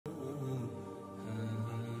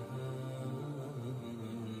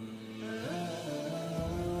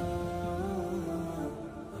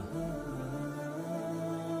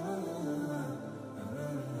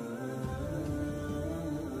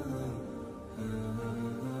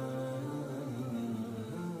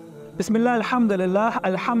Bismillah,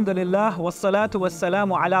 alhamdulillah, wassalatu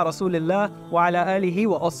wassalamu ala rasulillah wa ala alihi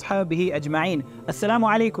wa ashabihi ajma'een. Assalamu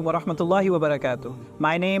alaikum wa rahmatullahi wa barakatuh.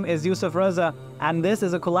 My name is Yousuf Raza, and this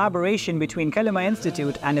is a collaboration between Kalima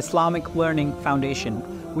Institute and Islamic Learning Foundation.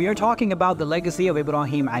 We are talking about the legacy of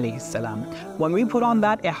Ibrahim alayhi salam. When we put on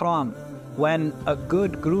that ihram, when a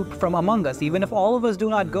good group from among us, even if all of us do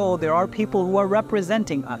not go, there are people who are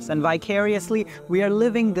representing us, and vicariously we are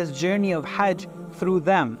living this journey of Hajj through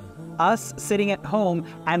them. Us sitting at home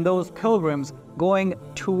and those pilgrims going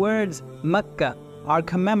towards Mecca are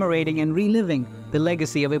commemorating and reliving the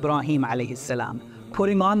legacy of Ibrahim alayhi salam.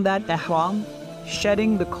 Putting on that ihram,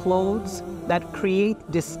 shedding the clothes that create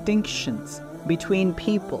distinctions between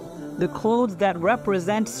people, the clothes that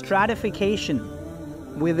represent stratification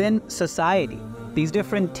within society, these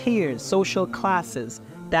different tiers, social classes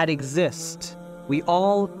that exist. We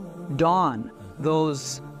all don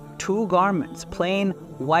those two garments, plain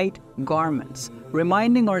white garments,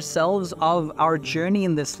 reminding ourselves of our journey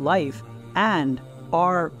in this life and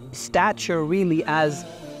our stature really as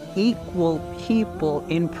equal people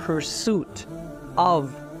in pursuit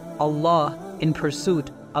of Allah, in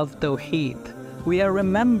pursuit of Tawheed. We are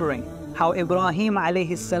remembering how Ibrahim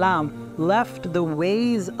alayhi salam left the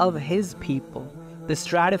ways of his people, the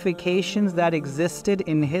stratifications that existed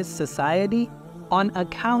in his society on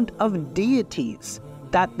account of deities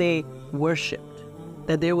that they worshipped,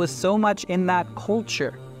 that there was so much in that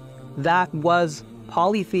culture that was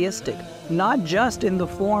polytheistic, not just in the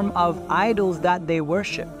form of idols that they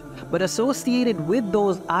worshipped, but associated with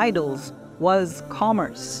those idols was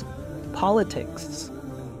commerce, politics,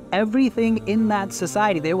 everything in that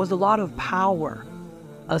society. There was a lot of power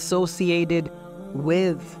associated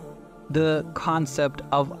with the concept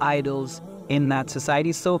of idols in that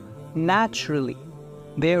society. So naturally,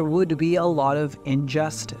 there would be a lot of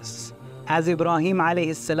injustice. As Ibrahim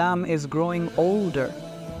alayhi salam is growing older,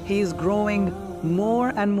 he is growing more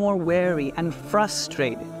and more wary and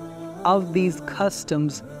frustrated of these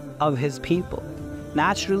customs of his people.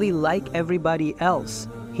 Naturally, like everybody else,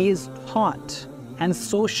 he is taught and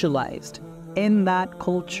socialized in that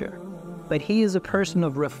culture. But he is a person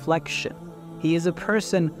of reflection. He is a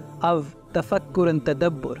person of tafakkur and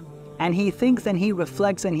tadabbur. And he thinks and he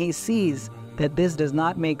reflects and he sees that this does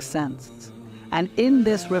not make sense. And in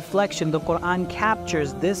this reflection, the Quran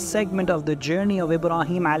captures this segment of the journey of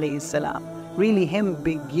Ibrahim alayhi salam. Really him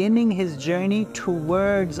beginning his journey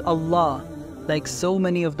towards Allah, like so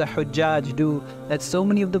many of the Hujjaj do, that so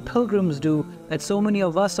many of the pilgrims do, that so many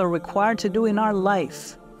of us are required to do in our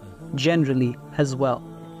life, generally as well.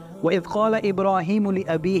 وَإِذْ قَالَ إِبْرَاهِيمُ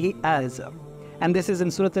لِأَبِيهِ آزَرَ. And this is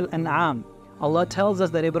in Surah Al-An'am. Allah tells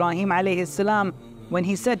us that Ibrahim alayhi salam, when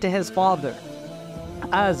he said to his father,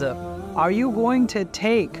 Azar, are you going to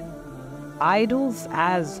take idols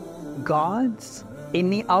as gods?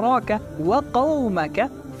 Inni araka wa qawmaka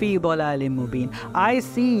fi dalalin mubin. I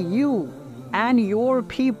see you and your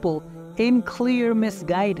people in clear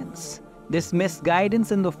misguidance. This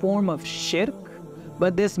misguidance in the form of shirk,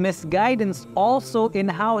 but this misguidance also in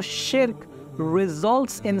how shirk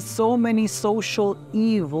results in so many social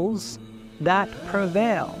evils that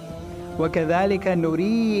prevail. وَكَذَلِكَ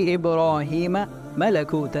نُرِي إِبْرَاهِيمَ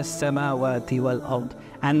مَلَكُوتَ السَّمَاوَاتِ وَالْأَرْضِ.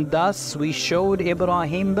 And thus we showed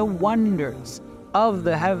Ibrahim the wonders of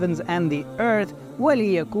the heavens and the earth,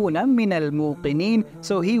 وَلِيَكُونَ مِنَ الْمُوقِنِينَ,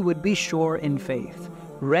 so he would be sure in faith.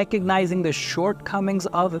 Recognizing the shortcomings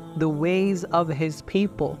of the ways of his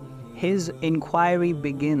people, his inquiry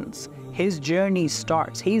begins. His journey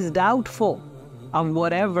starts. He's doubtful of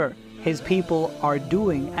whatever his people are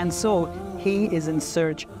doing, and so he is in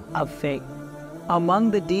search of faith.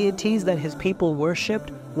 Among the deities that his people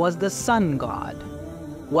worshipped was the sun god,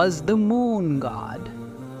 was the moon god.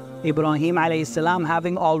 Ibrahim alayhi salam,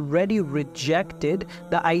 having already rejected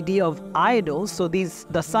the idea of idols, so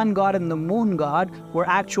the sun god and the moon god were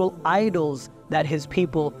actual idols that his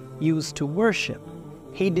people used to worship.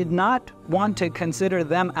 He did not want to consider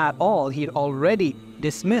them at all. He had already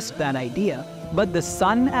dismissed that idea. But the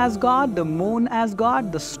sun as God, the moon as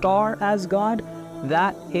God, the star as God,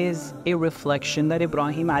 that is a reflection that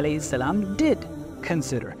Ibrahim alayhi salam did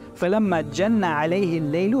consider. فَلَمَّا جَنَّ عَلَيْهِ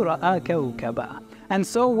اللَّيْلُ رَأَى كَوْكَبًا. And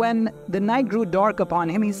so when the night grew dark upon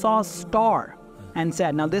him, he saw a star and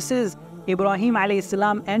said, now this is Ibrahim alayhi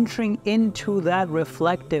salam entering into that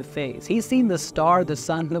reflective phase. He's seen the star, the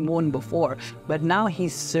sun, the moon before, but now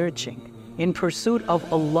he's searching in pursuit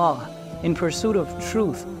of Allah, in pursuit of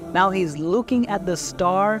truth. Now he's looking at the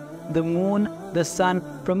star, the moon, the sun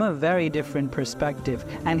from a very different perspective.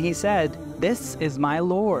 And he said, this is my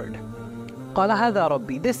Lord. قَالَ هَذَا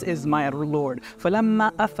رَبِّي. This is my Lord.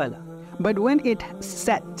 فَلَمَّا أَفَلَ. But when it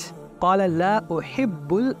set, قَالَ لَا أُحِبُّ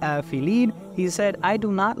الْآفِلِينَ. He said, I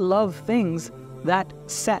do not love things that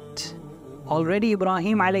set. Already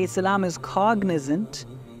Ibrahim alayhi salam is cognizant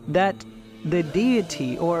that the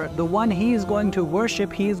deity or the one he is going to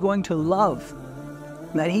worship, he is going to love,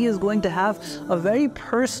 that he is going to have a very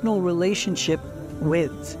personal relationship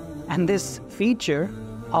with. And this feature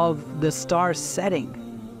of the star setting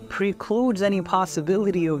precludes any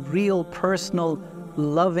possibility of real personal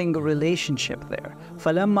loving relationship there.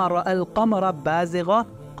 فَلَمَّا رَأَى الْقَمَرَ بَازِغًا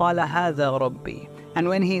قَالَ هَذَا رَبِّي. And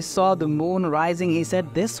when he saw the moon rising, he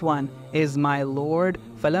said, this one is my Lord.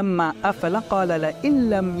 فَلَمَّا أَفَلَ قَالَ لَإِن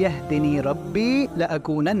لَّمْ يَهْدِنِي رَبِّي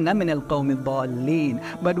لَأَكُونَنَّ مِنَ الْقَوْمِ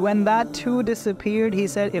الضَّالِّينَ. But when that too disappeared, he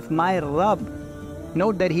said, if my Rabb,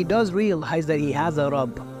 note that he does realize that he has a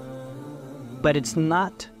Rabb, but it's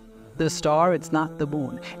not the star, it's not the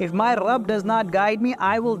moon. If my Rabb does not guide me,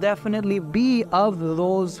 I will definitely be of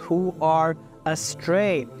those who are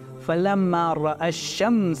astray. فَلَمَّا رَأَى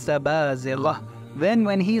الشَّمْسَ بَازِغَةً. Then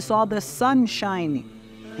when he saw the sun shining,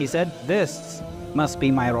 he said, this must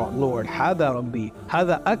be my Lord. هَذَا رَبِّي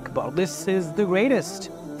هَذَا أَكْبَرُ. This is the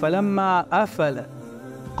greatest. فَلَمَّا أَفَلَ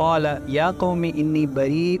قَالَ يَا قَوْمِ إِنِّي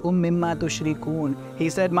بَرِيءٌ مِّمَّا تُشْرِكُونَ. He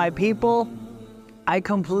said, my people, I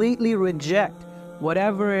completely reject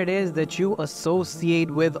whatever it is that you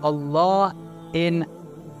associate with Allah in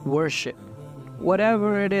worship.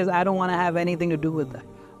 Whatever it is, I don't want to have anything to do with that.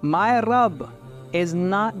 My Rabb is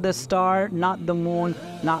not the star, not the moon,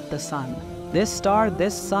 not the sun. This star,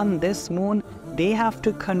 this sun, this moon, they have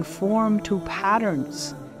to conform to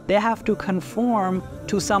patterns. They have to conform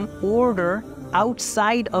to some order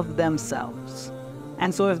outside of themselves.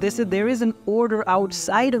 And so if there is an order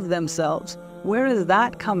outside of themselves, where is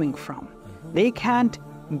that coming from? They can't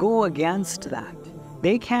go against that.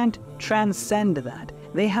 They can't transcend that.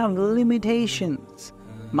 They have limitations.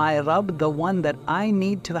 My Rabb, the one that I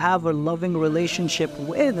need to have a loving relationship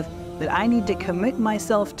with, that I need to commit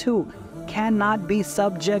myself to, cannot be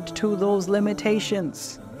subject to those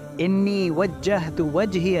limitations. إِنِّي وَجَّهْتُ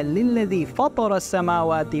وَجْهِيَ لِلَّذِي فَطَرَ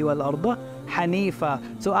السَّمَاوَاتِ وَالْأَرْضَ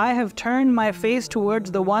حَنِيفًا. So I have turned my face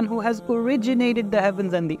towards the one who has originated the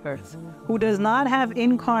heavens and the earth, who does not have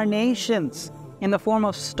incarnations in the form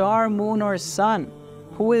of star, moon, or sun,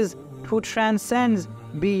 who transcends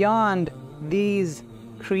beyond these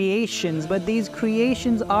creations, but these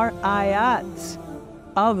creations are ayats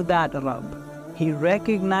of that Rabb. He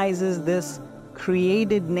recognizes this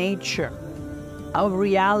created nature of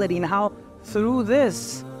reality and how through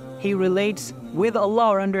this he relates with Allah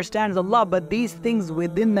or understands Allah, but these things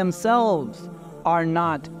within themselves are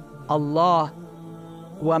not Allah.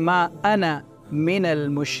 وَمَا أَنَا مِنَ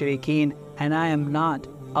الْمُشْرِكِينَ. And I am not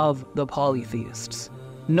of the polytheists.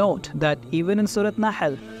 Note that even in Surah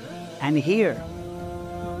Nahl, and here,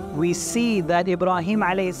 we see that Ibrahim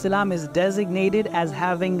alayhi salam is designated as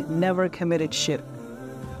having never committed shirk.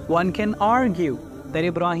 One can argue that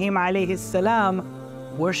Ibrahim alayhi salam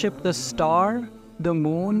worshipped the star, the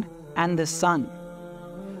moon, and the sun.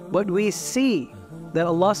 But we see that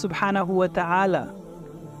Allah subhanahu wa ta'ala,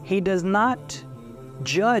 He does not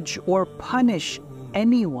judge or punish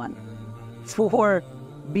anyone for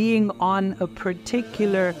being on a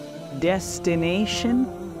particular destination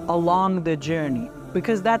along the journey.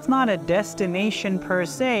 Because that's not a destination per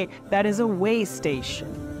se, that is a way station.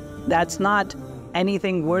 That's not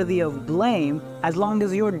anything worthy of blame as long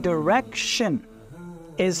as your direction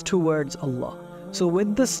is towards Allah. So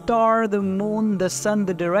with the star, the moon, the sun,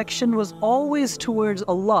 the direction was always towards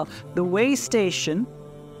Allah. The way station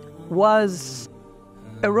was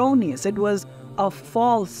erroneous. It was a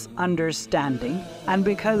false understanding. And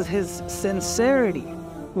because his sincerity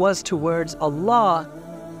was towards Allah,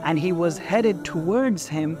 and he was headed towards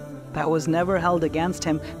Him, that was never held against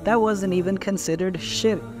him. That wasn't even considered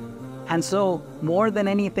shirk. And so, more than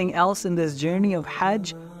anything else in this journey of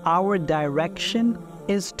Hajj, our direction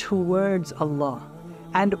is towards Allah.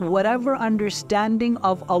 And whatever understanding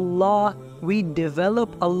of Allah we develop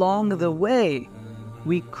along the way,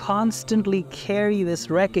 we constantly carry this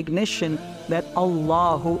recognition that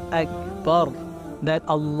Allahu Akbar, that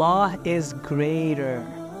Allah is greater.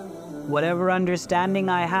 Whatever understanding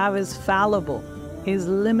I have is fallible, is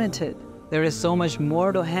limited. There is so much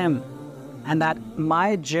more to Him. And that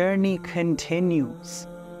my journey continues,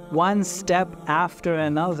 one step after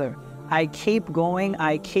another. I keep going,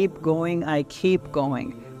 I keep going, I keep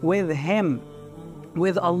going. With Him,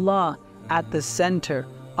 with Allah at the center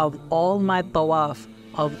of all my tawaf,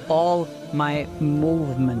 of all my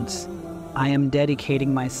movements. I am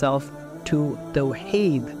dedicating myself to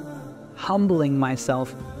Tawheed, humbling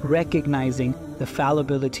myself, recognizing the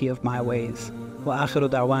fallibility of my ways. Wa akhiru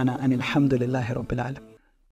da'wana anil hamdulillahi rabbil alamin.